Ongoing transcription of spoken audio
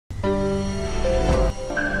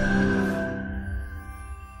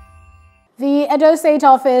Edo State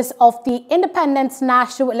office of the Independent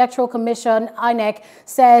National Electoral Commission, INEC,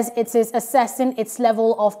 says it is assessing its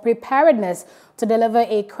level of preparedness to deliver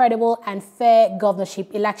a credible and fair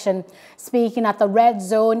governorship election. Speaking at the Red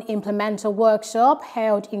Zone Implementer workshop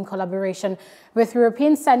held in collaboration with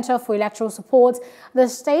European Center for Electoral Support, the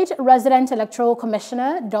State Resident Electoral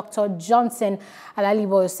Commissioner, Dr. Johnson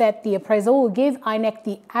Alalibo, said the appraisal will give INEC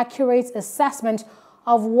the accurate assessment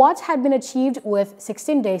of what had been achieved with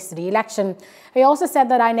 16 days to the election. He also said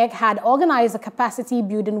that INEC had organized a capacity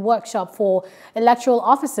building workshop for electoral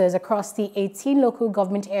officers across the 18 local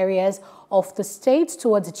government areas of the state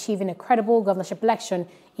towards achieving a credible governorship election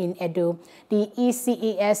in Edo. The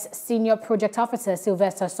ECES Senior Project Officer,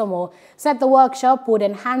 Sylvester Somo, said the workshop would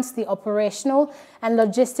enhance the operational and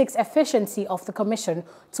logistics efficiency of the commission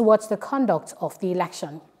towards the conduct of the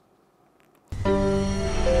election.